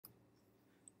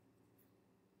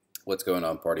What's going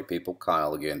on, party people?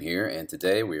 Kyle again here, and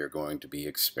today we are going to be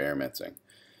experimenting.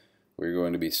 We're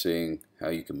going to be seeing how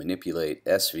you can manipulate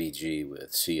SVG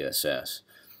with CSS.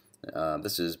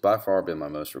 This has by far been my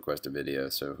most requested video,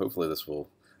 so hopefully this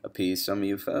will appease some of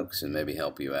you folks and maybe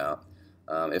help you out.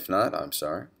 If not, I'm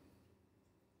sorry.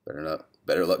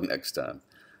 Better luck next time.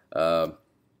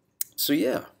 So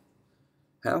yeah,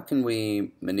 how can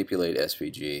we manipulate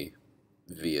SVG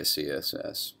via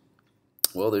CSS?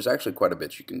 Well, there's actually quite a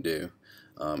bit you can do,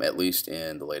 at least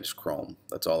in the latest Chrome.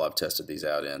 That's all I've tested these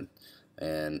out in.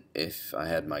 And if I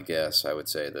had my guess, I would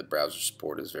say that browser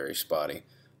support is very spotty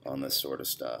on this sort of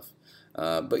stuff.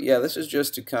 But yeah, this is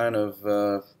just to kind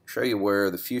of show you where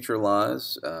the future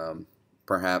lies,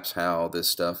 perhaps how this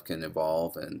stuff can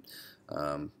evolve, and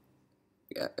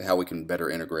how we can better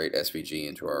integrate SVG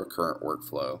into our current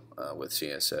workflow with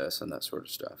CSS and that sort of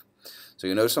stuff. So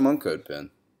you notice I'm on CodePen.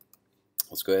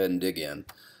 Let's go ahead and dig in.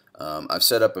 I've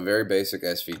set up a very basic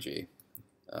SVG,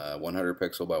 100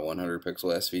 pixel by 100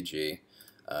 pixel SVG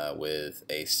with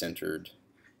a centered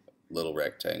little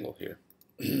rectangle here.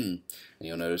 And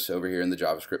you'll notice over here in the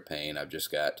JavaScript pane, I've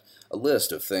just got a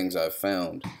list of things I've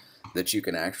found that you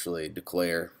can actually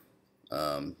declare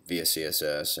via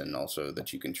CSS, and also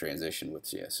that you can transition with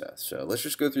CSS. So let's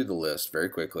just go through the list very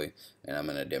quickly, and I'm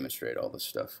going to demonstrate all this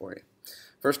stuff for you.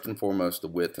 First and foremost, the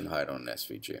width and height on an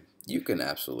SVG. You can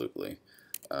absolutely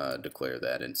declare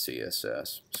that in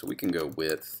CSS. So we can go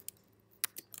width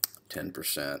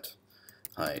 10%,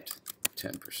 height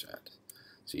 10%.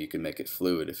 So you can make it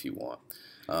fluid if you want.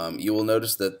 You will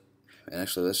notice that, and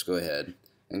actually let's go ahead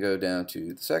and go down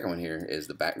to the second one here, is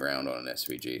the background on an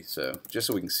SVG. So just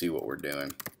so we can see what we're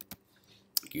doing,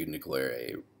 you can declare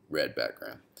a red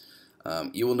background.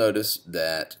 You will notice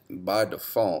that by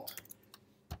default,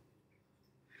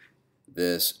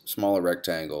 this smaller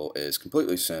rectangle is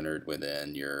completely centered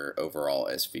within your overall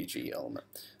SVG element.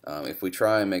 If we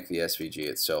try and make the SVG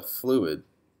itself fluid,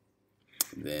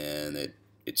 then it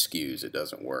skews, it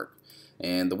doesn't work.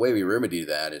 And the way we remedy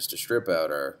that is to strip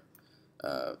out our,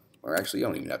 or actually you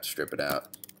don't even have to strip it out.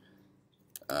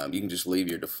 You can just leave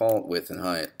your default width and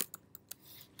height,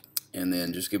 and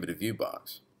then just give it a view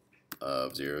box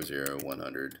of 0, 0,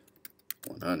 100,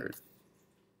 100.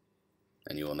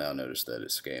 And you will now notice that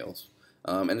it scales.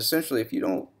 And essentially, if you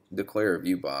don't declare a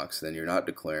view box, then you're not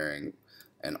declaring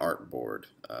an artboard,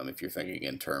 if you're thinking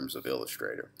in terms of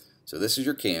Illustrator. So this is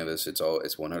your canvas. It's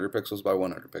 100 pixels by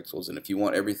 100 pixels, and if you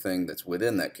want everything that's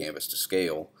within that canvas to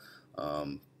scale,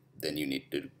 then you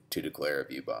need to declare a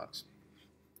view box.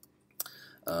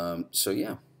 So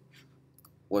yeah,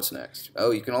 what's next?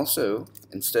 Oh, you can also,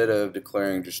 instead of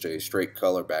declaring just a straight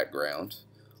color background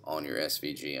on your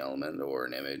SVG element or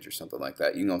an image or something like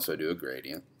that, you can also do a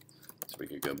gradient. So we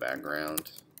could go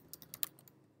background,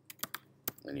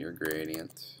 linear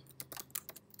gradient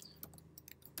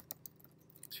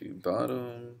to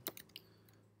bottom,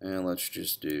 and let's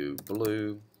just do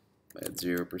blue at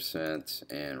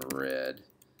 0% and red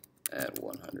at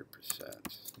 100%.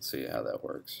 Let's see how that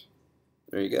works.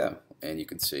 There you go, and you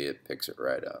can see it picks it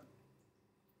right up.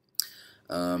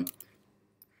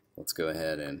 Let's go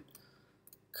ahead and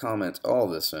comment all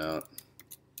this out,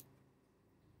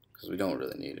 because we don't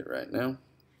really need it right now.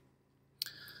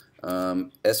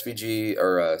 SVG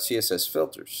or CSS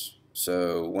filters.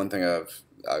 So one thing I've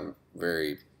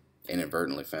very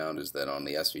inadvertently found is that on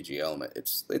the SVG element,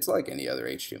 it's like any other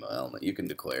HTML element. You can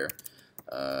declare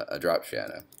a drop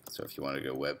shadow. So if you want to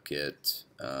go WebKit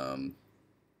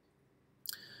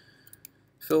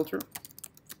filter,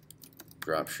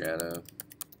 drop shadow,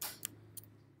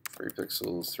 3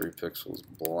 pixels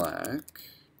black,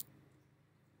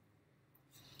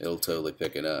 it'll totally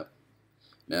pick it up.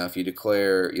 Now if you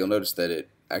declare, you'll notice that it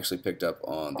actually picked up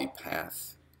on the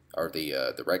path, or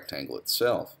the rectangle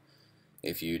itself.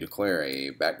 If you declare a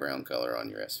background color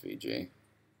on your SVG,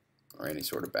 or any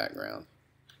sort of background,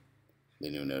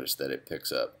 then you'll notice that it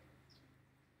picks up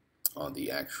on the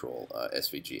actual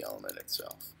SVG element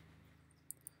itself.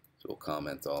 So we'll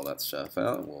comment all that stuff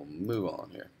out, and we'll move on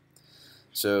here.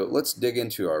 So let's dig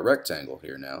into our rectangle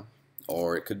here now.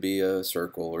 Or it could be a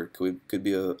circle, or it could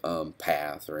be a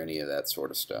path, or any of that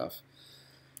sort of stuff.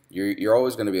 You're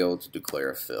always going to be able to declare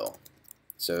a fill.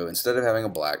 So instead of having a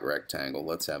black rectangle,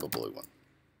 let's have a blue one.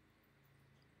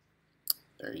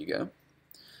 There you go.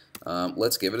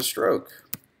 Let's give it a stroke,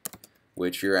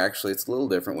 which it's a little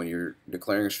different. When you're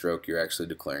declaring a stroke, you're actually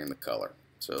declaring the color.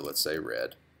 So let's say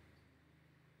red.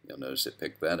 You'll notice it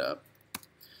picked that up.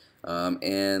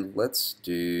 And let's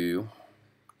do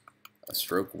a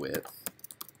stroke width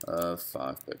of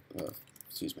 5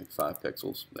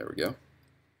 pixels. There we go.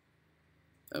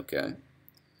 Okay.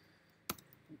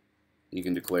 You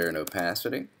can declare an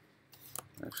opacity.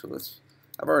 Actually,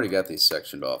 I've already got these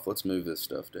sectioned off. Let's move this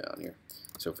stuff down here.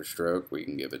 So for stroke, we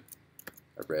can give it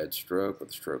a red stroke with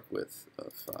a stroke width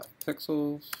of 5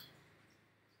 pixels.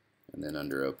 And then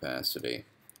under opacity,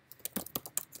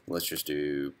 let's just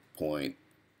do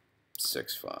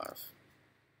 0.65.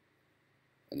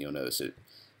 And you'll notice it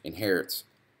inherits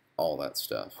all that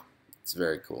stuff. It's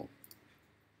very cool.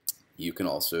 You can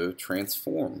also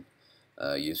transform,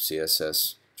 use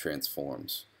CSS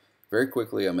transforms. Very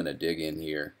quickly, I'm going to dig in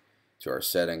here to our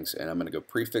settings, and I'm going to go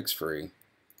prefix free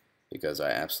because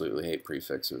I absolutely hate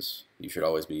prefixes. You should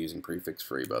always be using prefix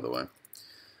free, by the way.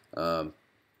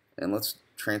 And let's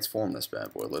transform this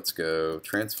bad boy. Let's go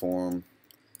transform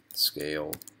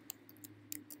scale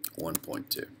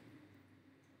 1.2.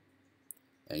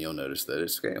 And you'll notice that it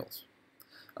scales.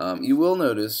 You will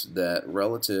notice that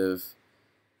relative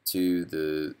to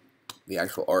the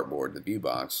actual artboard, the view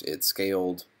box, it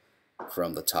scaled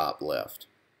from the top left.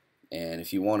 And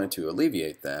if you wanted to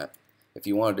alleviate that, if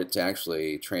you wanted it to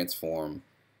actually transform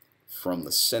from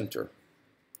the center,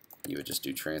 you would just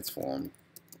do transform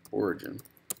origin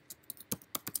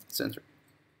center.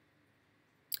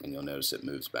 And you'll notice it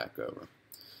moves back over.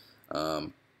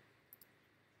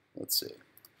 Let's see.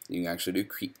 You can actually do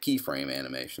keyframe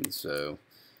animations. So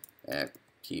at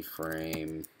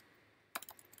keyframe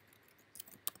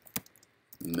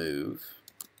move,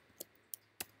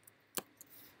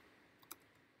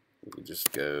 we can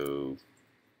just go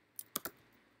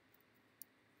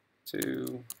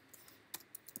to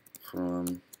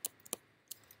from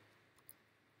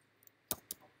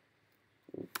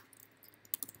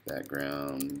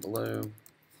background blue,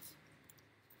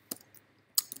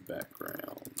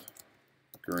 background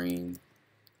green,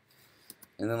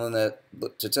 and then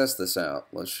to test this out,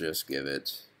 let's just give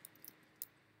it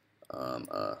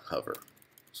a hover.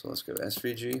 So let's go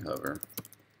SVG hover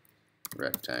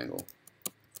rectangle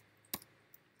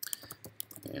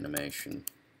animation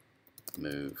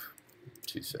move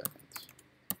 2 seconds.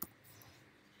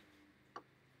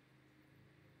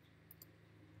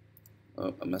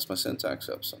 Oh, I messed my syntax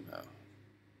up somehow.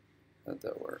 How'd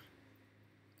that work?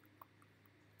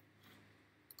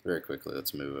 Very quickly,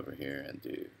 let's move over here and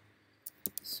do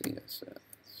CSS.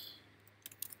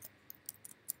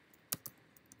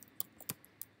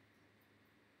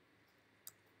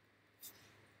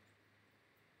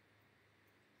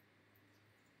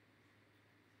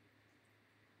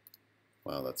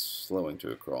 Wow, that's slowing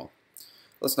to a crawl.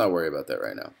 Let's not worry about that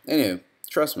right now. Anyway,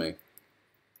 trust me,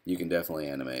 you can definitely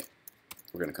animate.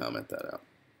 We're going to comment that out.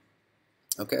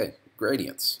 Okay,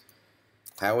 gradients.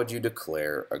 How would you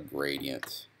declare a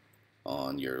gradient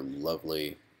on your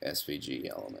lovely SVG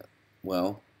element?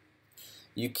 Well,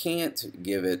 you can't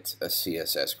give it a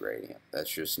CSS gradient.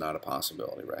 That's just not a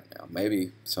possibility right now.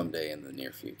 Maybe someday in the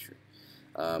near future.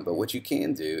 But what you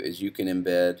can do is you can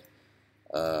embed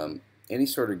any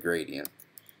sort of gradient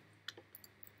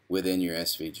within your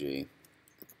SVG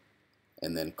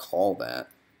and then call that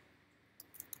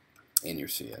in your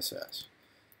CSS.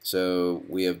 So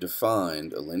we have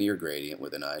defined a linear gradient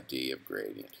with an ID of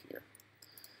gradient here.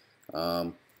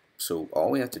 So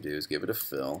all we have to do is give it a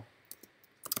fill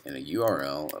and a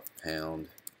URL of pound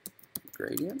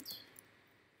gradient,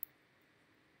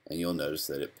 and you'll notice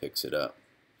that it picks it up.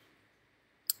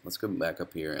 Let's go back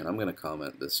up here, and I'm going to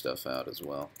comment this stuff out as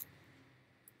well.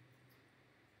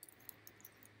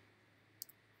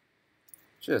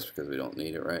 Just because we don't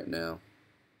need it right now.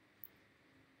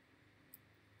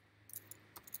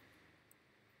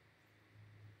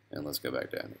 And let's go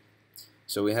back down here.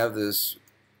 So we have this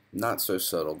not so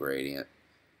subtle gradient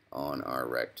on our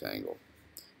rectangle.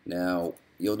 Now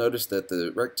you'll notice that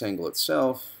the rectangle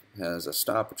itself has a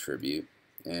stop attribute,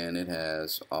 and it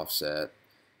has offset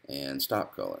and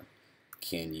stop color.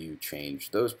 Can you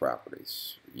change those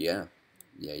properties? Yeah,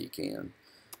 you can.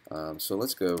 So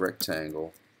let's go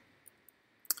rectangle,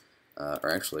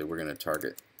 or actually we're going to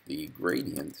target the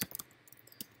gradient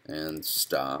and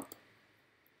stop.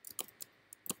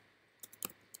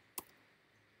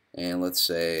 And let's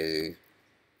say,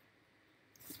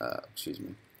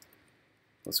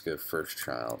 let's go first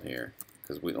child here,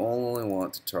 because we only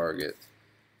want to target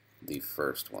the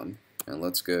first one. And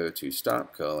let's go to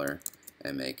stop color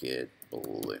and make it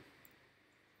blue.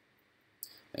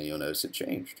 And you'll notice it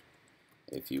changed.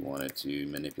 If you wanted to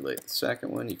manipulate the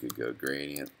second one, you could go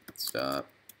gradient, stop,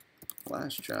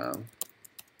 last child,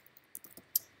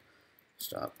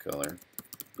 stop color,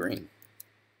 green.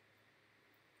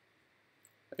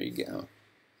 There you go.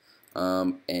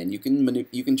 And you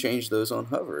can change those on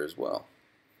hover as well.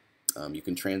 You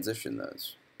can transition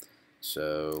those.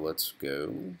 So let's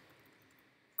go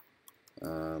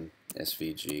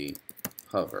SVG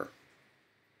hover.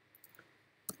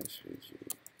 SVG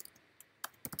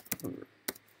hover.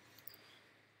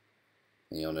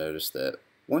 And you'll notice that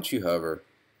once you hover,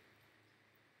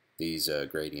 these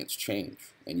gradients change,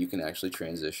 and you can actually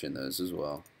transition those as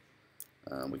well.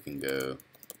 We can go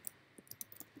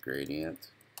gradient,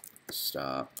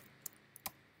 stop,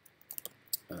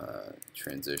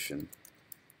 transition,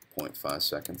 0.5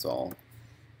 seconds all,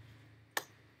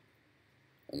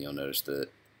 and you'll notice that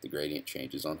the gradient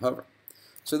changes on hover.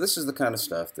 So this is the kind of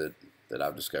stuff that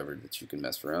I've discovered that you can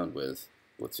mess around with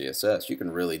CSS. You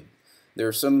can really, there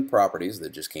are some properties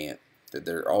that just can't, that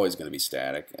they're always going to be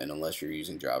static, and unless you're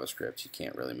using JavaScript, you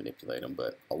can't really manipulate them,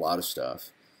 but a lot of stuff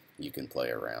you can play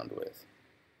around with.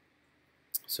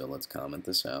 So let's comment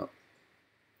this out.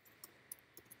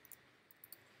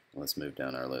 Let's move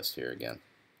down our list here again.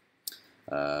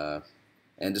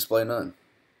 And display none.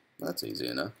 That's easy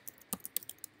enough.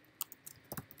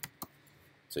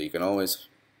 So you can always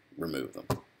remove them.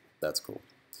 That's cool.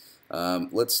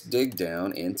 Let's dig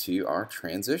down into our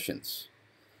transitions.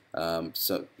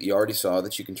 So you already saw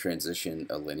that you can transition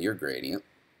a linear gradient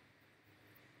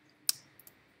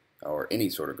or any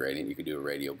sort of gradient. You could do a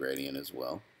radial gradient as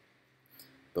well.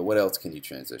 But what else can you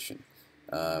transition?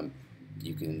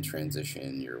 You can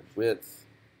transition your width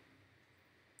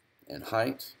and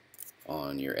height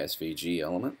on your SVG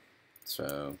element.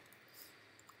 So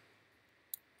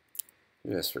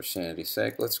just for sanity's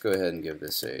sake, let's go ahead and give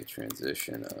this a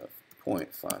transition of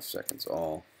 0.5 seconds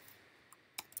all.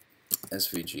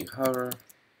 SVG hover,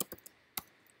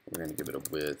 we're going to give it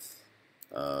a width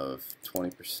of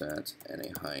 20% and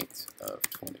a height of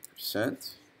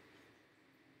 20%.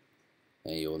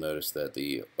 And you'll notice that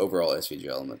the overall SVG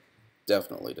element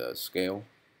definitely does scale.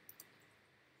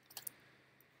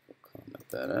 We'll comment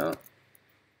that out.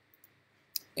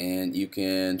 And you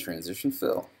can transition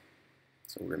fill.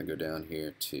 So we're going to go down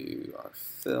here to our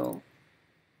fill,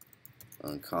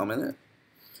 uncomment it.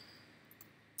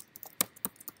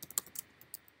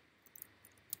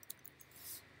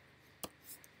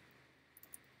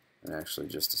 And actually,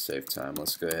 just to save time,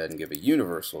 let's go ahead and give a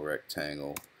universal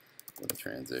rectangle with a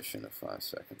transition of 5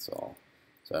 seconds all.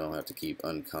 So I don't have to keep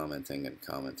uncommenting and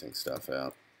commenting stuff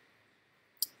out.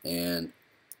 And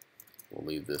we'll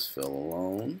leave this fill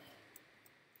alone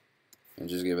and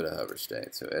just give it a hover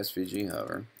state. So SVG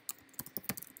hover,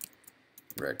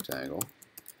 rectangle,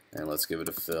 and let's give it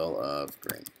a fill of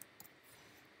green.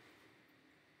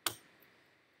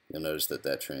 You'll notice that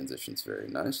that transitions very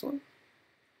nicely.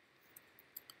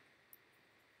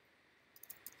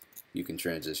 You can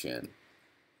transition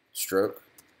stroke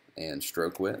and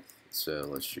stroke width. So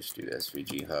let's just do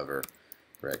SVG hover,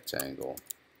 rectangle,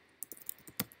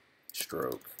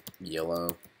 stroke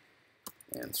yellow,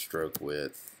 and stroke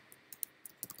width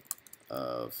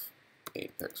of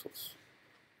 8 pixels.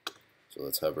 So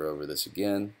let's hover over this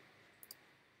again,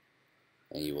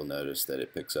 and you will notice that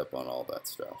it picks up on all that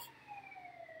stuff.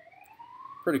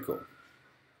 Pretty cool.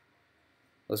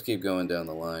 Let's keep going down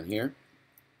the line here.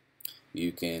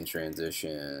 You can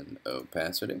transition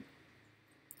opacity.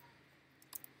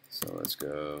 So let's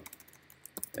go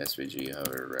SVG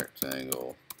hover,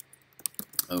 rectangle,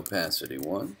 opacity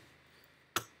 1.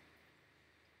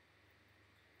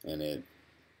 And it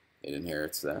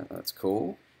inherits that. That's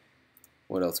cool.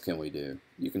 What else can we do?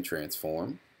 You can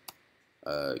transform.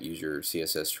 Use your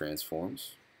CSS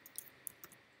transforms.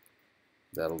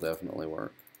 That'll definitely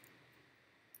work.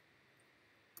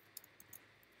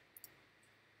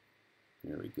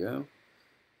 Here we go.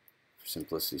 For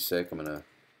simplicity's sake, I'm going to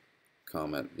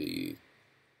comment the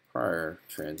prior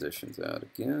transitions out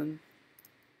again.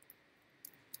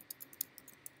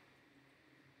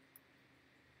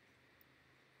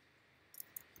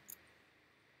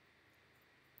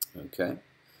 Okay.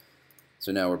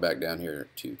 So now we're back down here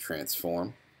to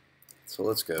transform. So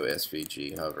let's go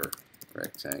SVG hover,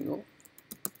 rectangle,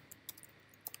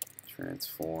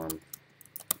 transform,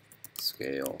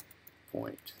 scale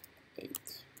 0.8.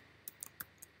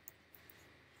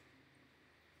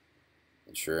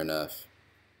 And sure enough,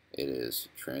 it is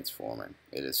transforming.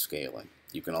 It is scaling.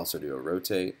 You can also do a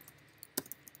rotate.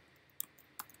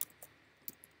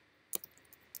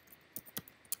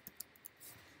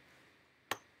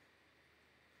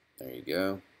 There you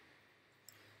go.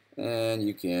 And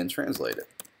you can translate it.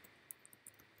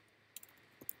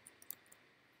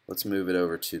 Let's move it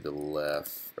over to the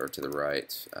left, or to the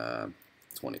right,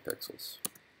 20 pixels.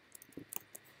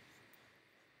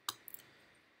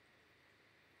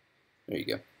 There you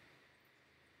go.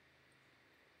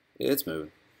 It's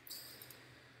moving.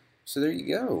 So there you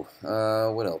go.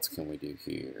 What else can we do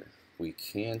here? We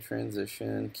can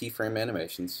transition keyframe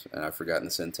animations, and I've forgotten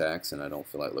the syntax and I don't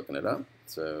feel like looking it up.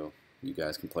 So you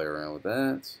guys can play around with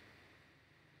that.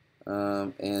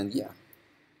 And yeah,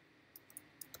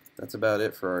 that's about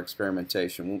it for our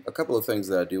experimentation. A couple of things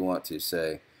that I do want to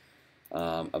say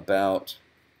about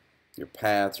your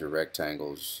paths, your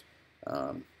rectangles,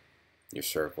 your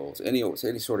circles, any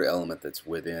sort of element that's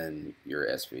within your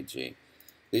SVG.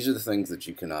 These are the things that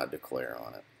you cannot declare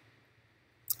on it.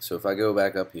 So if I go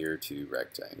back up here to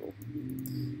rectangle,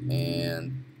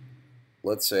 and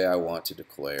let's say I want to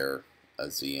declare a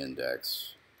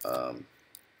z-index of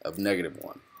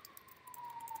 -1.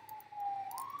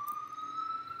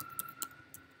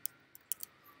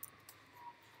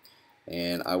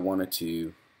 And I wanted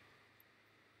to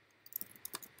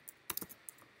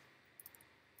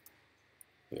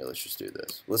here, let's just do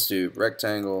this. Let's do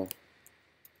rectangle,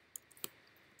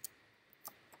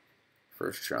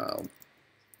 first child,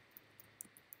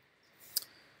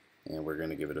 and we're going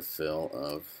to give it a fill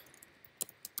of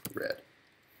red.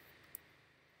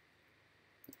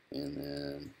 And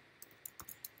then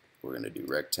we're going to do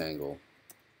rectangle,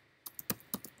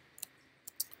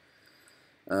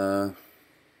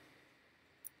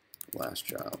 last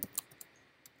child,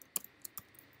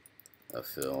 a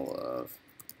fill of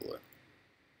blue.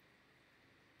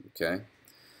 Okay,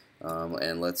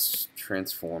 and let's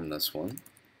transform this one.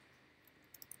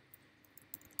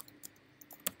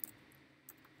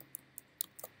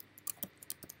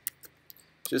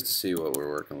 Just to see what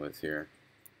we're working with here.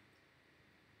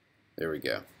 There we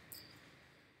go.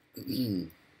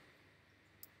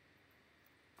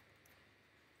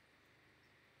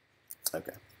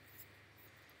 Okay.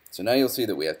 So now you'll see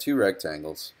that we have two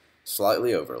rectangles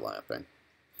slightly overlapping.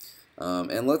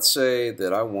 And let's say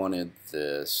that I wanted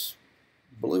this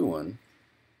blue one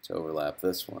to overlap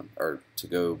this one, or to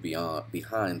go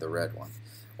behind the red one.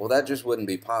 Well, that just wouldn't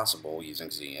be possible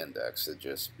using z-index.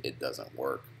 It doesn't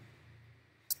work.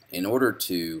 In order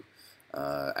to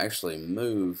actually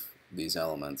move these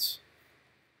elements,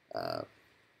 the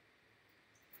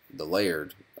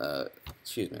layered,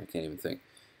 excuse me, I can't even think.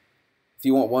 If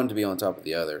you want one to be on top of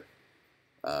the other,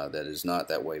 that is not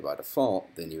that way by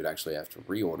default, then you would actually have to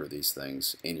reorder these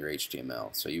things in your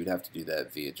HTML. So you would have to do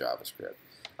that via JavaScript.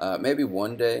 Maybe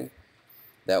one day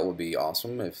that would be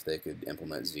awesome if they could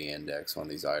implement z-index on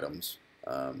these items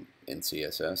in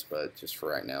CSS, but just for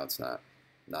right now it's not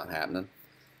happening.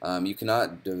 You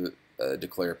cannot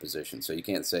declare position, so you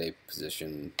can't say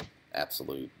position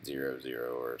absolute 0,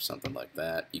 0 or something like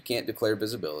that. You can't declare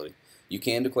visibility. You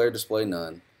can declare display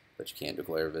none, but you can't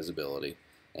declare visibility.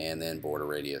 And then border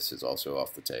radius is also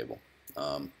off the table.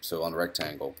 So on a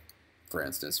rectangle, for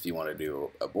instance, if you want to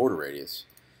do a border radius,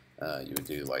 you would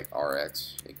do like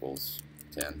Rx equals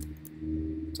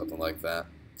 10, something like that.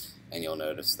 And you'll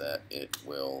notice that it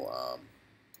will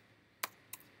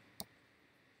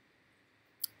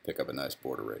pick up a nice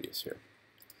border radius here.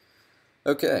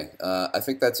 Okay, I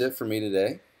think that's it for me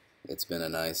today. It's been a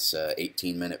nice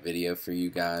 18-minute video for you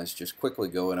guys, just quickly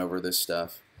going over this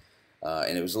stuff.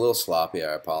 And it was a little sloppy.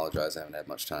 I apologize. I haven't had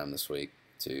much time this week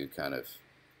to kind of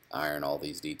iron all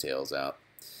these details out.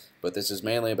 But this is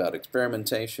mainly about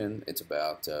experimentation. It's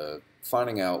about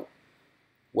finding out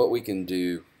what we can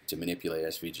do to manipulate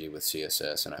SVG with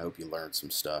CSS, and I hope you learned some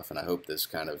stuff, and I hope this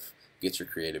kind of gets your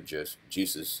creative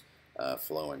juices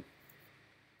flowing.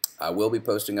 I will be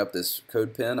posting up this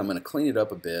CodePen. I'm going to clean it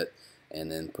up a bit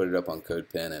and then put it up on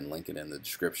CodePen and link it in the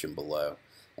description below.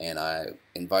 And I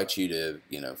invite you to,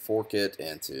 fork it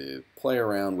and to play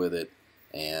around with it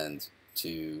and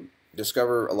to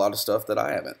discover a lot of stuff that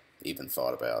I haven't even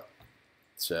thought about.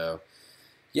 So,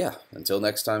 yeah, until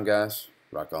next time, guys,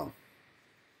 rock on.